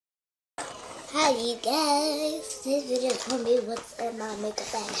Hi you guys, this video is going to be what's in my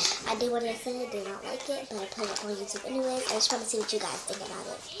makeup bag. I did what I said, I did not like it, but I put it on YouTube anyways. I just want to see what you guys think about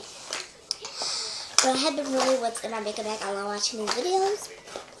it. But I have been really what's in my makeup bag. I love watching these videos.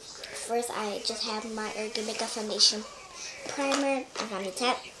 First, I just have my Urban Makeup Foundation Primer and Foundation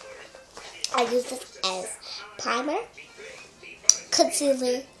Tap. I use this as primer,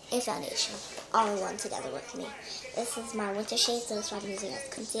 concealer, and foundation all in one together with me. This is my winter shade, so that's why I'm using it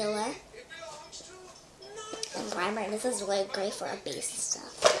as concealer and primer, and this is really great for our base and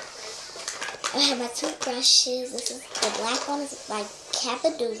stuff. I have my two brushes. This is the black one is by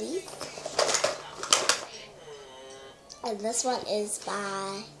Kappa Dooley, and this one is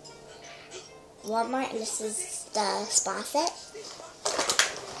by Walmart, and this is the spa set.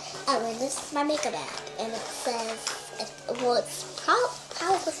 Oh, and this is my makeup bag, and it says, it's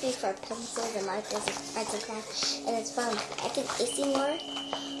probably supposed to be for pencils and markers and arts and crafts, and it's from, I think, AC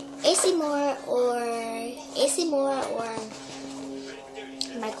Moore or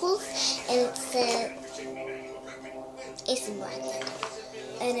Michaels, and it said AC Moore, I think,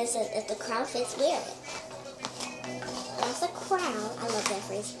 and it says, if the crown fits, wear it. That's a crown. I love that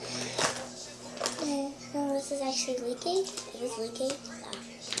phrase. So this is actually leaking. Is this leaking? No.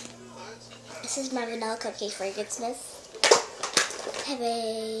 This is my vanilla cupcake fragrance mist. I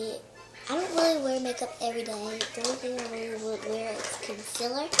don't really wear makeup every day. The only thing I really would wear is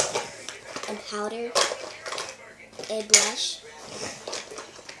concealer and powder and blush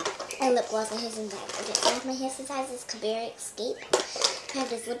and lip gloss and hair sanitizer. Okay, so I have my hair sanitizer. This is Cabaret Escape. I have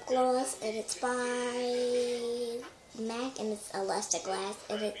this lip gloss, and it's by MAC, and it's Elastic Glass,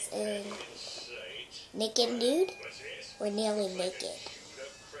 and it's in Naked Nude or Nearly Naked.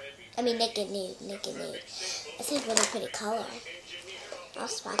 I mean Naked Nude. It's a really pretty color. I'll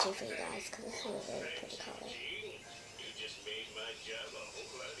swatch it for you guys because this is a very pretty color.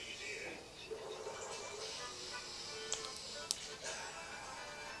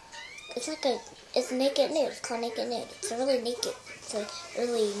 It's Naked Nude. It's called Naked Nude. It's a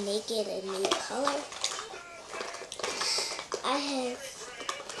really naked and nude color. I have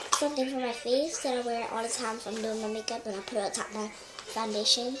something for my face that I wear all the time if I'm doing my makeup, and I put it on top of my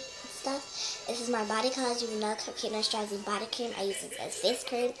foundation and stuff. This is my Body Collage Vanilla Cupcake Moisturizing Body Cream. I use this as face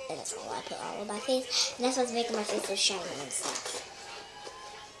cream, and that's all I put all over my face. And that's what's making my face so shiny and stuff.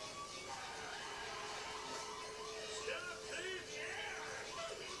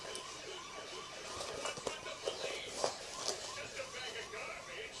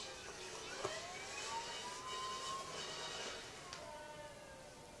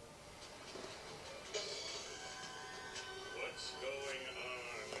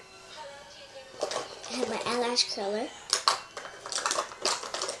 I have my eyelash curler.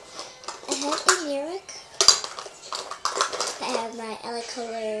 I have a Lyric. I have my LA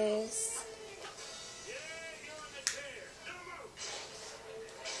Colors.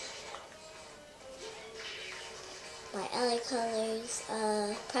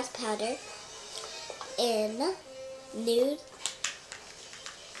 Pressed powder in nude.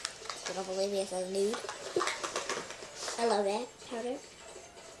 I don't believe me, it says nude. I love that powder.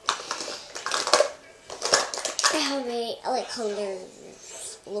 I have a LA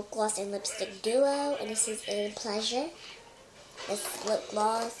Colors lip gloss and lipstick duo, and this is in Pleasure. This lip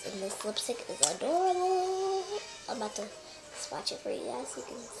gloss and this lipstick is adorable. I'm about to swatch it for you guys so you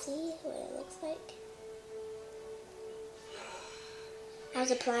can see what it looks like. I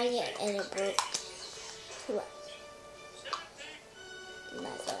was applying it and it broke. And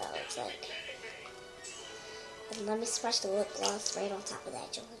that's what it looks like. And let me swatch the lip gloss right on top of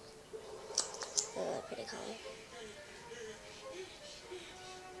that joint. Really pretty color.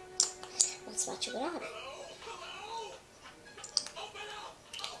 Let's swatch it without it.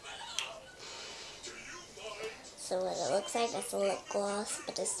 So what it looks like, that's the lip gloss,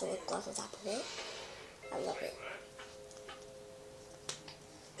 but this is the lip gloss on top of it. I love it.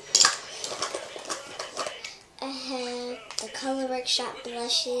 I have the Color Workshop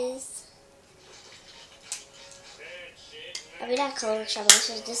blushes. I mean, not Color Workshop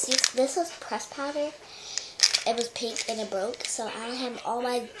blushes. This was pressed powder. It was pink and it broke, so I have all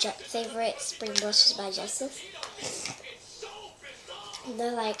my favorite spring blushes by Justice.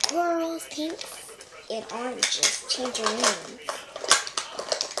 They're like corals, pinks, and oranges. Tangerine.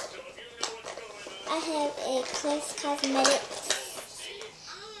 I have a Place Cosmetics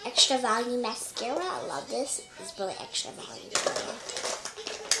Extra Volume Mascara. I love this. It's really extra volume.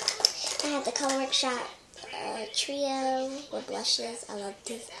 I have the Color Workshop trio with blushes. I love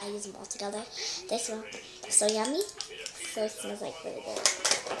these. I use them all together. They smell so yummy. So it smells like really good.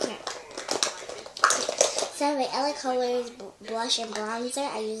 So I have LA Colors blush and bronzer.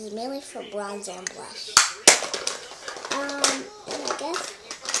 I use it mainly for bronzer and blush. And I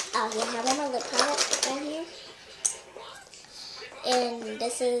guess, oh yeah, I have my lip palette right here. And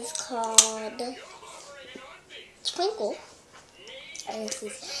this is called Twinkle. And this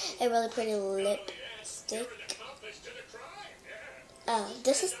is a really pretty lipstick.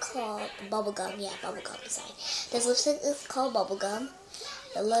 This is called Bubblegum. Yeah, Bubblegum, sorry. This lipstick is called Bubblegum.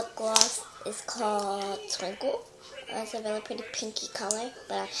 The lip gloss is called Twinkle. It's a really pretty pinky color.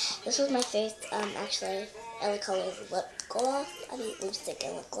 But this was my first, actually, LA Colors lip gloss. I mean, lipstick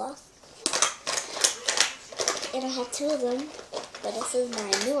and lip gloss. And I have two of them. But this is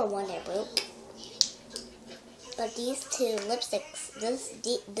my newer one that broke. But these two lipsticks, this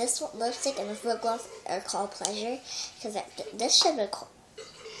lipstick and this lip gloss are called Pleasure, because this should have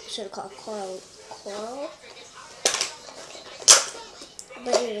called Coral.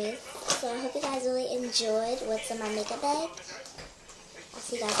 But anyways, so I hope you guys really enjoyed what's in my makeup bag. I'll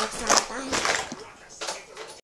see you guys next time. Bye.